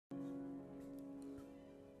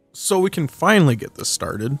So we can finally get this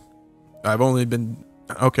started. I've only been...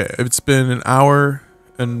 Okay, it's been an hour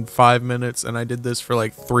and 5 minutes, and I did this for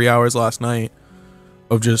like 3 hours last night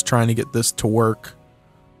of just trying to get this to work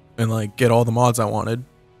and like get all the mods I wanted.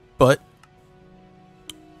 But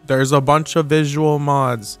there's a bunch of visual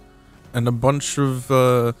mods and a bunch of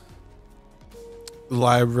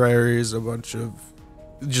libraries, a bunch of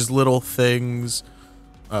just little things.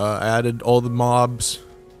 Added all the mobs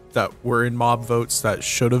that were in mob votes that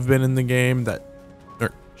should have been in the game, that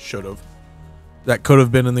could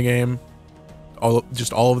have been in the game. All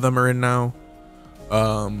of them are in now.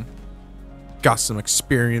 Got some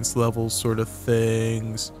experience levels sort of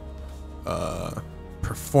things,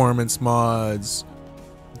 performance mods,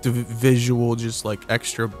 visual, just like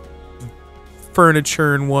extra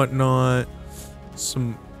furniture and whatnot,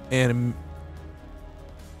 some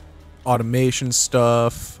automation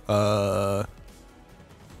stuff,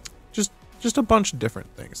 just a bunch of different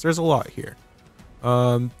things. There's a lot here.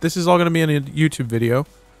 This is all going to be in a YouTube video.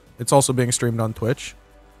 It's also being streamed on Twitch.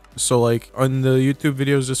 So like on the YouTube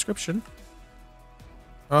video's description,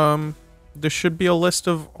 there should be a list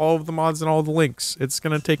of all of the mods and all the links. It's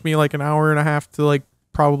going to take me like an hour and a half to like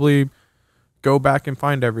probably go back and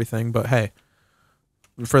find everything. But hey,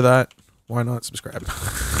 for that, why not subscribe?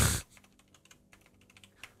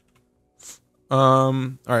 All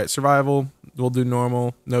right, survival. We'll do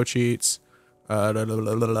normal, no cheats.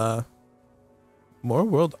 More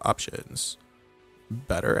world options.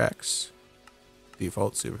 Better X.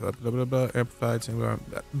 Default super amplified.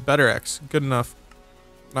 Better X. Good enough.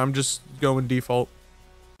 I'm just going default.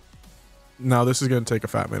 Now this is gonna take a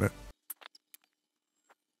fat minute.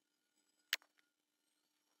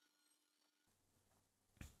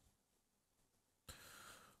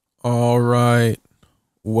 All right.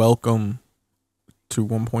 Welcome to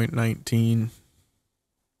 1.19,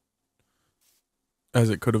 as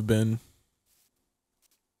it could have been,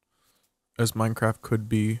 as Minecraft could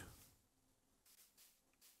be.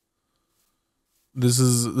 This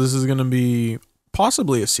is gonna be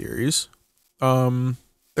possibly a series.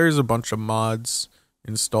 There's a bunch of mods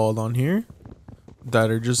installed on here that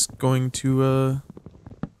are just going to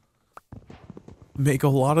make a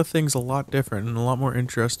lot of things a lot different and a lot more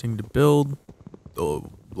interesting to build, a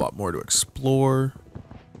lot more to explore,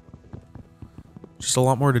 just a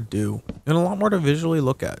lot more to do, and a lot more to visually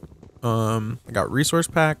look at. I got resource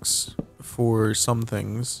packs for some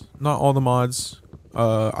things, not all the mods.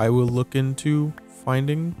 I will look into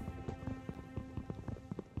finding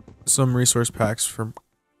some resource packs for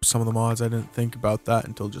some of the mods. I didn't think about that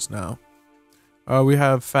until just now. We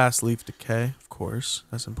have fast leaf decay, of course,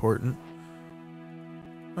 that's important.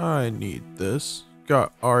 I need this.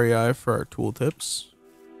 Got REI for our tooltips,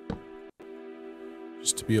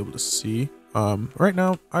 just to be able to see. Right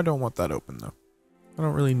now, I don't want that open though. I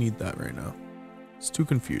don't really need that right now. It's too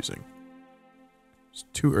confusing. It's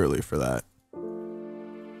too early for that.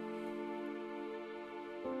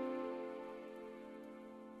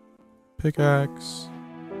 Pickaxe.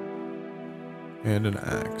 And an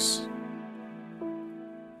axe.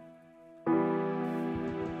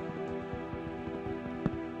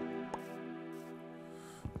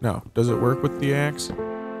 Now, does it work with the axe?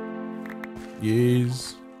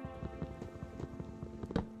 Yes.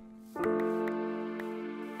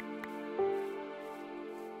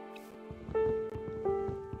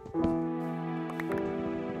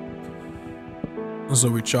 So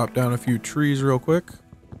we chopped down a few trees real quick.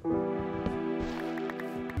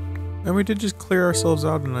 And we did just clear ourselves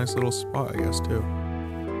out a nice little spot, I guess, too.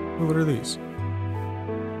 Ooh, what are these?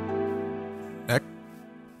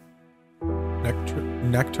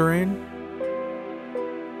 Nectarine?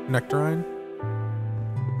 Nectarine?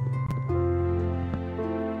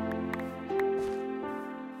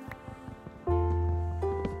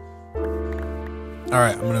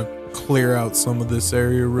 Alright, I'm gonna clear out some of this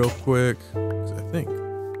area real quick, because I think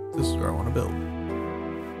this is where I want to build.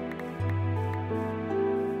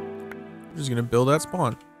 I'm just gonna build at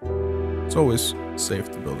spawn. It's always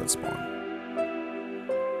safe to build at spawn.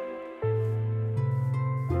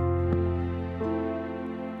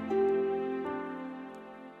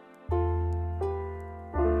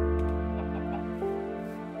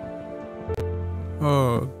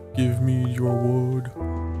 Give me your wood.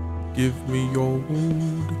 Give me your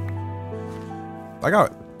wood. I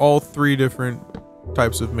got all 3 different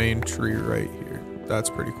types of main tree right here. That's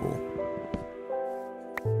pretty cool.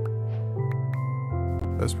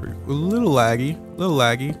 That's pretty cool. A little laggy.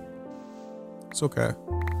 It's okay.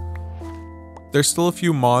 There's still a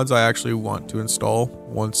few mods I actually want to install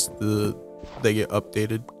once they get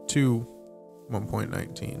updated to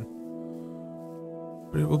 1.19.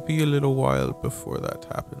 But it will be a little while before that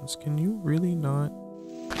happens. Can you really not?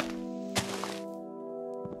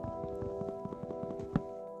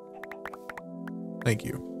 Thank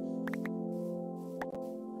you.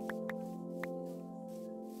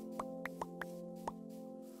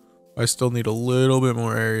 I still need a little bit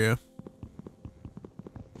more area.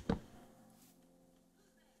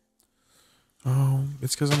 Oh,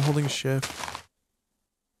 it's because I'm holding shift.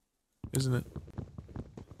 Isn't it?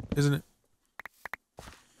 Isn't it?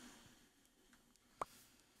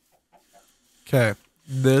 Okay.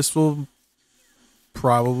 This will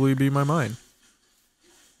probably be my mine.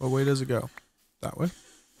 What way does it go? That way?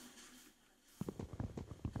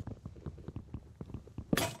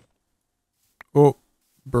 Oh,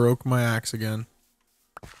 broke my axe again.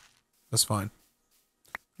 That's fine.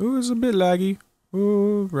 Ooh, it's a bit laggy.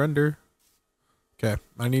 Ooh, render. Okay,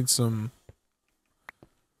 I need some...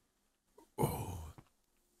 Oh.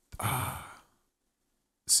 Ah.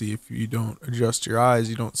 See, if you don't adjust your eyes,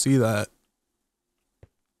 you don't see that.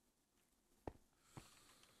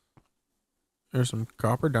 There's some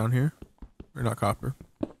copper down here. Or not copper.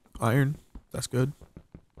 Iron. That's good.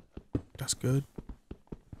 That's good.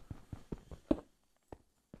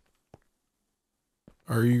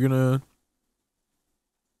 Are you gonna...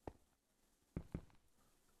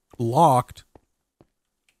 Locked?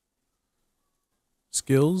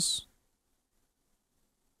 Skills?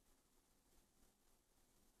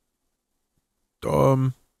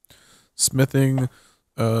 Smithing,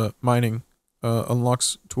 mining,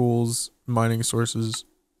 unlocks tools, mining sources.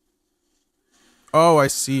 Oh, I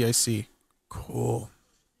see, I see. Cool.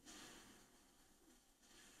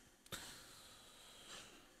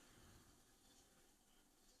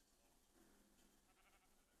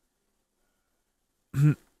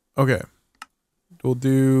 Okay. We'll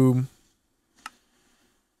do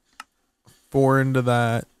 4 into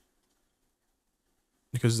that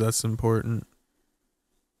because that's important.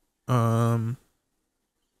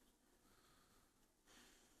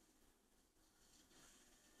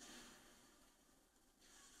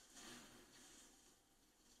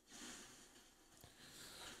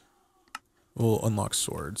 We'll unlock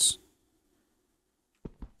swords.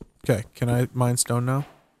 Okay, can I mine stone now?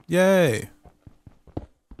 Yay!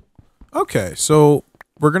 Okay, so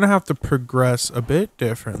we're gonna have to progress a bit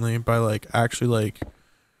differently by like actually like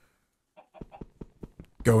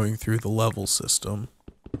going through the level system.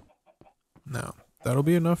 Now, that'll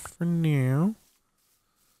be enough for now.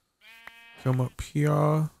 Come up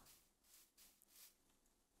here.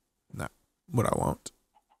 Nah, what I want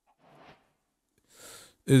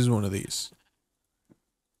is one of these.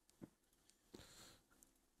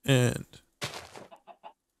 And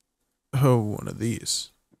one of these.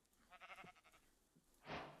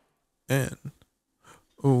 And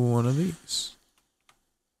one of these.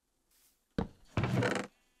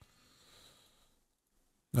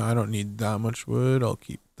 No, I don't need that much wood. I'll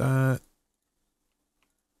keep that.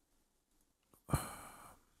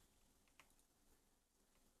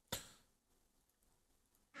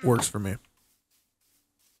 Works for me.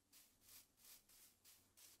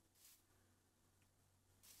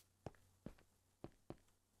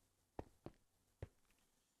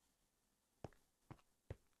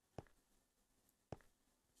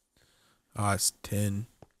 Ah, it's 10.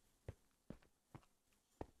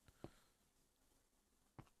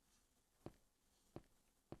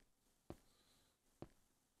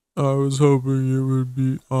 I was hoping it would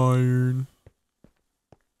be iron.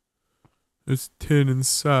 It's tin and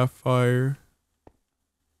sapphire.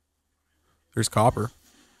 There's copper.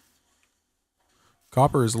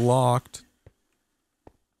 Copper is locked.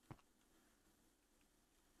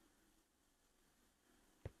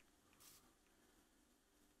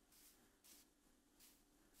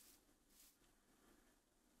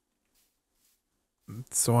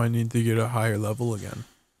 So I need to get a higher level again.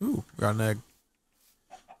 Ooh, got an egg.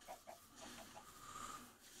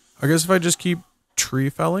 I guess if I just keep tree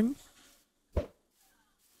felling. If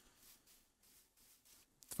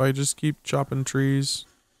I just keep chopping trees.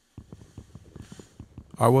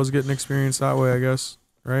 I was getting experience that way, I guess.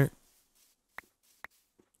 Right?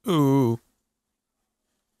 Ooh.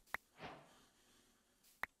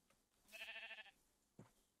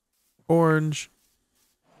 Orange.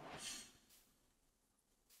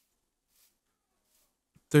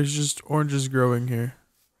 There's just oranges growing here.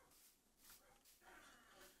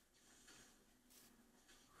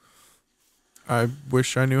 I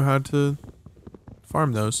wish I knew how to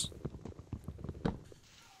farm those.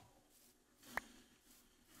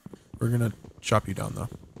 We're gonna chop you down though.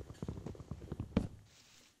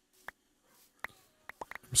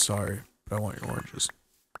 I'm sorry, but I want your oranges.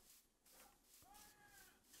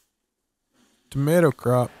 Tomato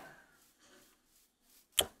crop.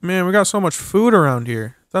 Man, we got so much food around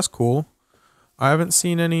here. That's cool. I haven't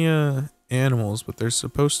seen any animals, but there's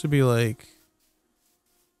supposed to be like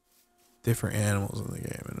different animals in the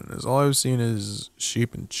game, and all I've seen is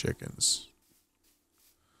sheep and chickens.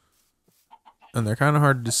 And they're kind of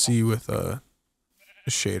hard to see with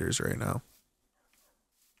shaders right now.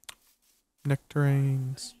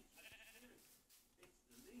 Nectarines.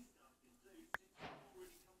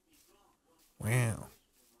 Wow.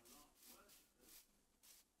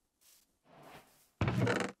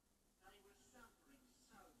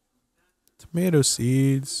 Tomato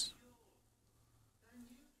seeds.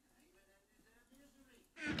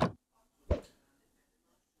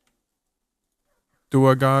 Do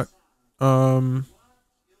I got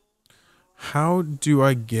how do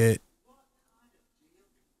I get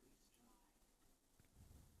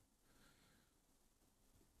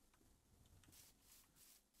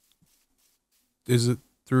is it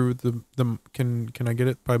through the can I get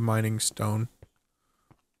it by mining stone?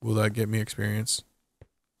 Will that get me experience?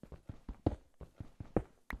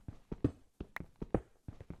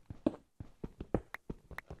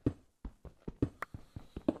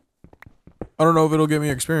 I don't know if it'll get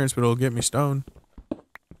me experience, but it'll get me stone.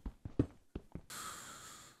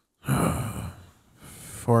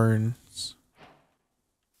 Ferns.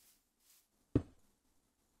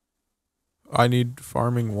 I need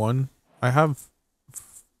farming 1. I have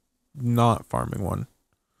not farming 1.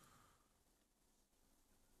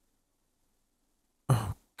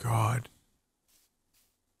 Oh God.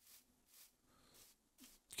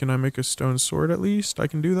 Can I make a stone sword at least? I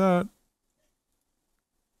can do that.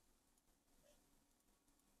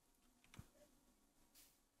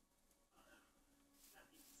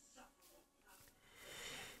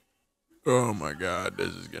 Oh my God,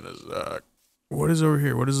 this is gonna suck. What is over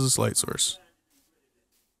here? What is this light source?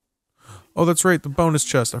 Oh, that's right, the bonus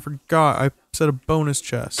chest. I forgot. I said a bonus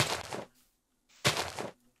chest.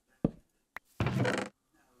 Oh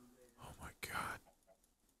my God.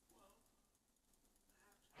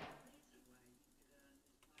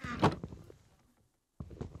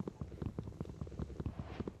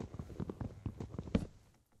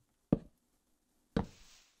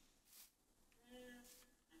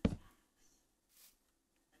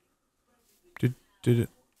 Did it?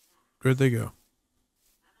 Where'd they go?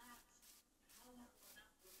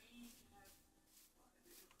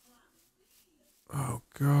 Oh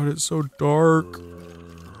God, it's so dark.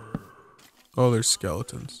 Oh, there's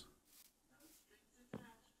skeletons.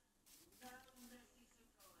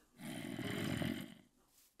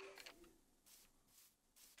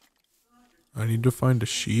 I need to find a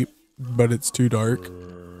sheep, but it's too dark.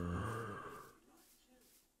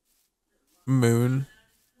 Moon,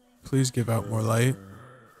 please give out more light.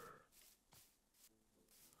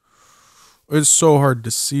 It's so hard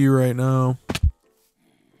to see right now.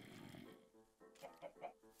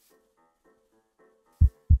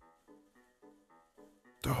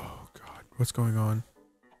 Oh God, what's going on?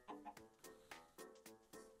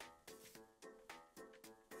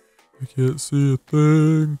 I can't see a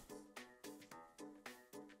thing.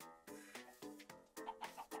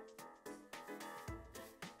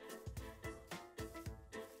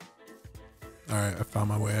 Alright, I found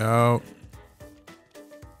my way out.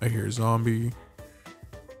 I hear a zombie.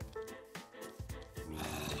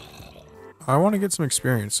 I want to get some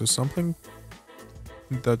experience, so something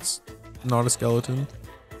that's not a skeleton.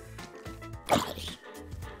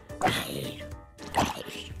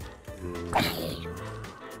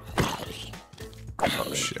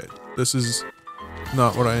 Oh shit. This is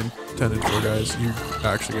not what I intended for, guys. You're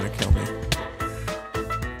actually gonna kill me.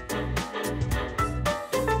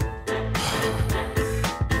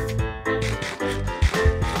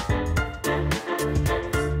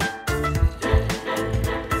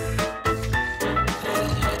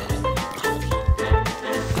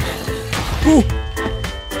 Ooh.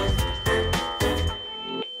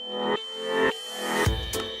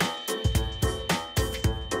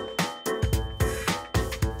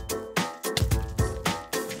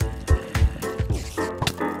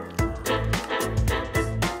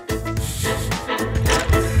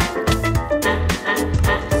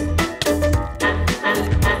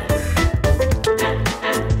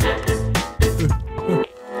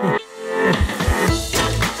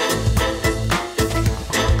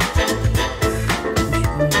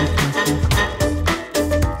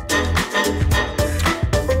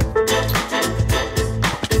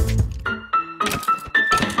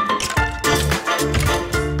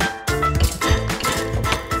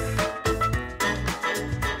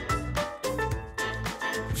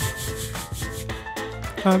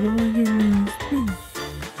 How do I get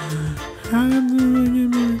my Time to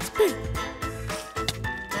get more XP.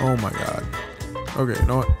 Oh my god. Okay, you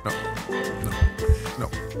know what? No.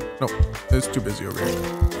 It's too busy over here.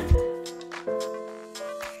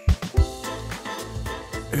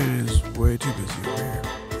 It is way too busy over here.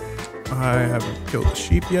 I haven't killed a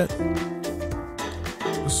sheep yet.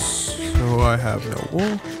 So I have no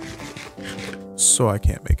wool. So I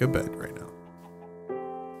can't make a bed right now.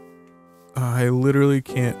 I literally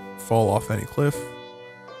can't fall off any cliff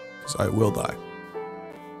because I will die.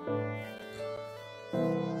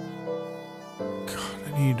 God,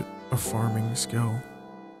 I need a farming skill.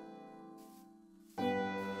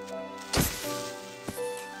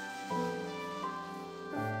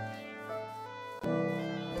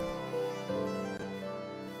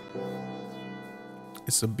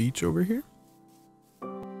 It's a beach over here.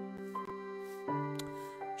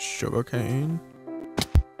 Sugarcane.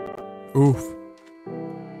 Oof.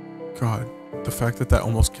 God, the fact that that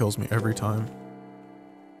almost kills me every time.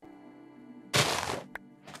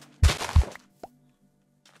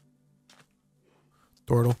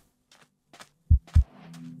 Dortle.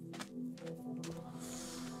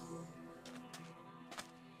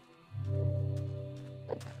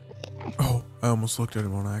 Oh, I almost looked at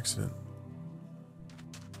him on accident.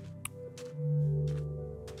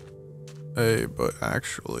 Hey, but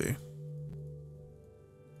actually...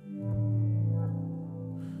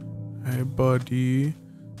 Hey, buddy,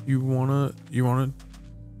 you wanna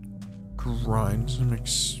grind some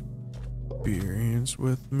experience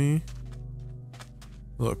with me?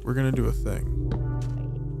 Look, we're gonna do a thing.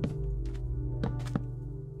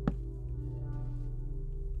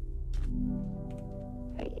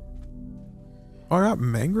 Oh, I got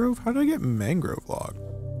mangrove? How did I get mangrove log?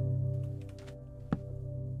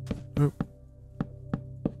 Oh.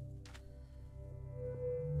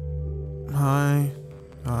 Hi.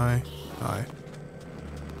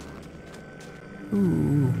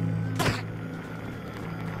 Ooh.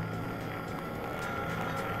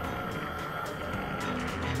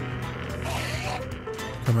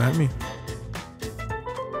 Come at me.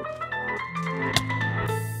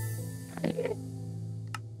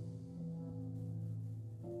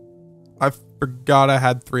 I forgot I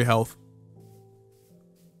had 3 health.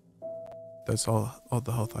 That's all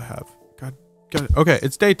the health I have. God, got it. Okay,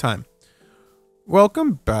 it's daytime.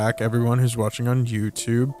 Welcome back, everyone who's watching on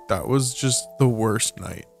YouTube. That was just the worst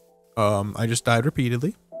night. I just died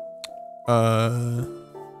repeatedly.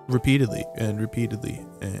 Repeatedly.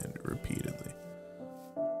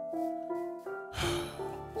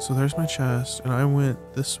 So there's my chest, and I went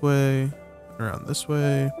this way, around this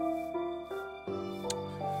way.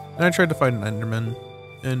 And I tried to fight an Enderman,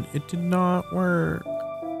 and it did not work.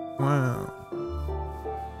 Wow.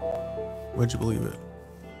 Would you believe it?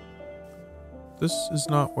 This is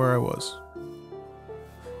not where I was.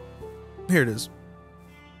 Here it is.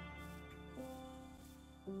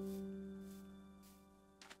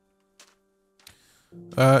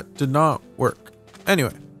 Did not work.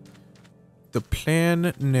 Anyway, the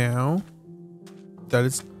plan now that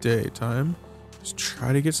it's daytime is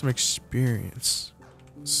try to get some experience.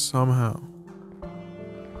 Somehow.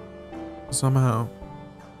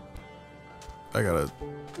 I gotta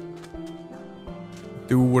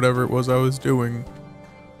do whatever it was I was doing.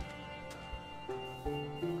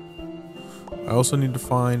 I also need to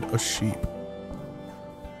find a sheep.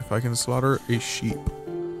 If I can slaughter a sheep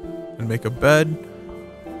and make a bed,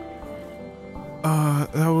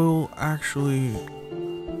 that will actually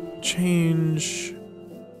change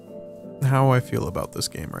how I feel about this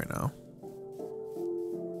game right now.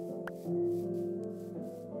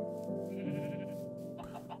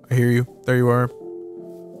 I hear you. There you are.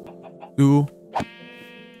 Ooh.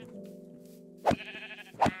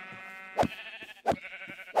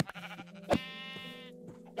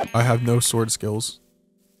 I have no sword skills.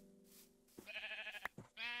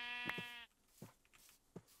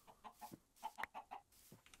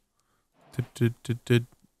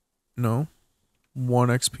 No. 1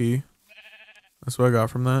 XP. That's what I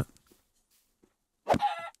got from that.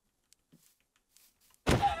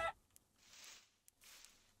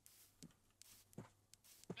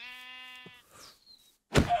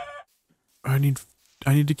 I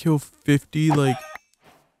need to kill 50 like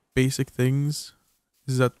basic things.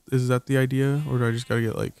 Is that the idea, or do I just gotta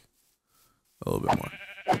get like a little bit more?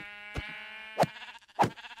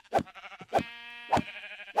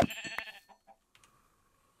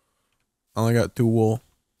 I only got 2 wool.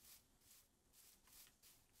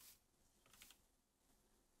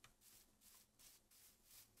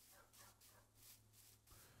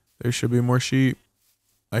 There should be more sheep.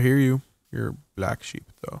 I hear you. You're black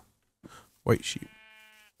sheep though. White sheep.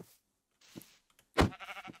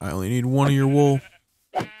 I only need one of your wool.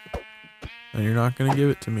 And you're not going to give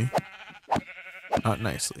it to me. Not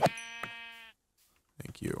nicely.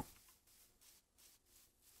 Thank you.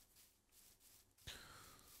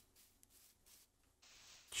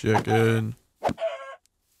 Chicken.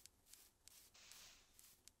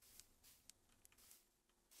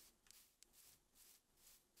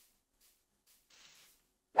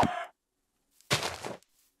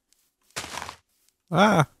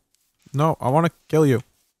 Ah! No, I want to kill you.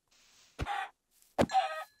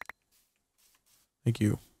 Thank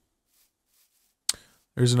you.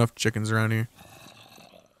 There's enough chickens around here.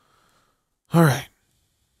 Alright.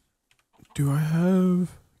 Do I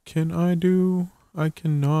have... Can I do... I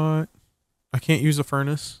cannot... I can't use a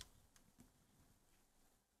furnace.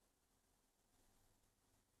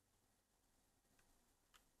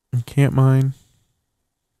 I can't mine.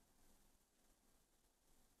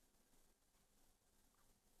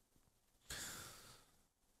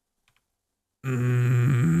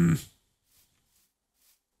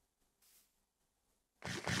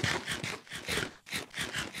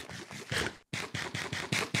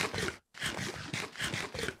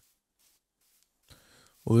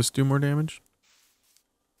 Will this do more damage?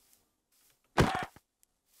 It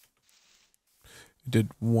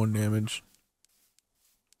did 1 damage.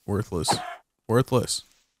 Worthless. Worthless.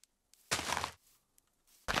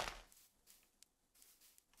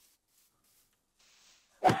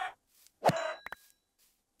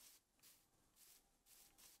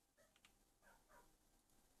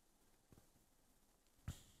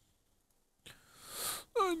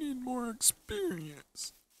 I need more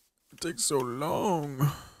experience. It takes so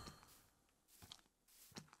long.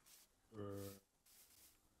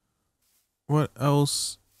 What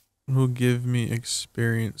else will give me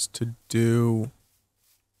experience to do?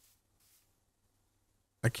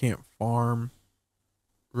 I can't farm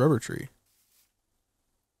rubber tree.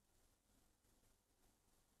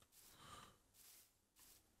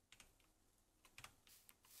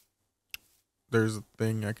 There's a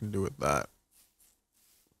thing I can do with that.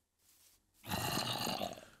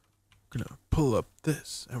 I'm gonna pull up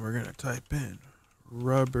this and we're gonna type in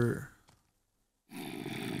rubber.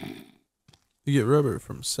 You get rubber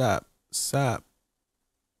from sap. Sap.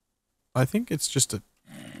 I think it's just a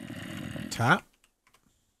tap.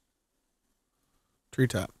 Tree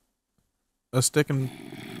tap. A stick and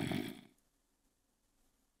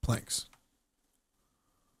planks.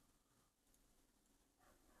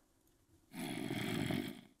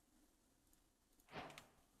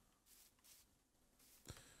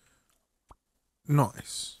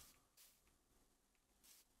 Nice.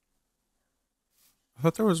 I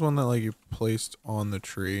thought there was one that like you placed on the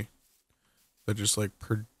tree that just like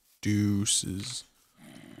produces.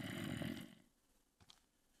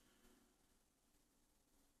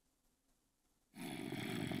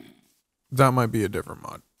 That might be a different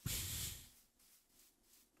mod.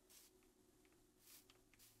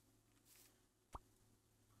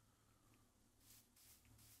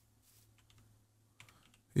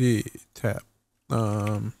 Tap.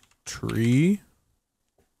 Tree.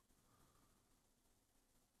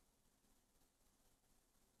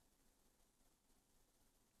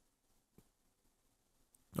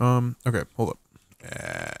 Okay, hold up.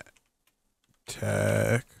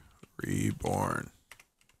 TechReborn.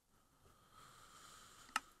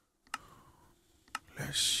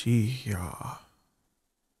 Let's see here. Are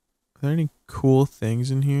there any cool things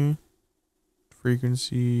in here?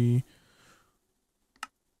 Frequency.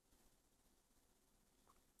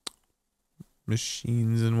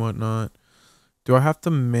 Machines and whatnot. Do I have to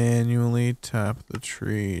manually tap the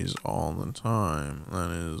trees all the time? That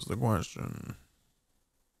is the question.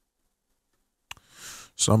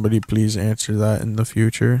 Somebody please answer that in the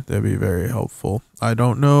future. That'd be very helpful. I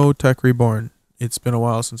don't know TechReborn. It's been a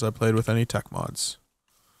while since I played with any tech mods.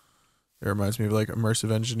 It reminds me of like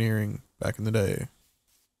immersive engineering back in the day.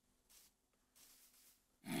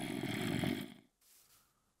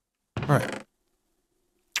 Alright.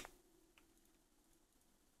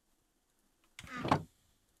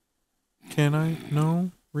 Can I?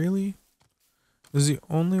 No? Really? Is the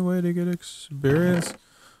only way to get experience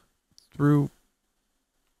through...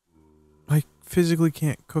 I physically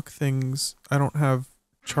can't cook things. I don't have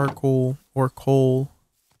charcoal or coal.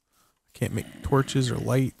 I can't make torches or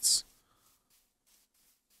lights.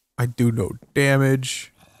 I do no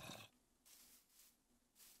damage.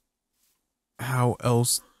 How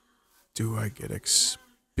else do I get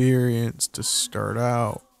experience to start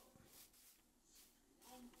out?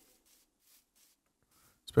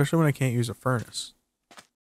 Especially when I can't use a furnace.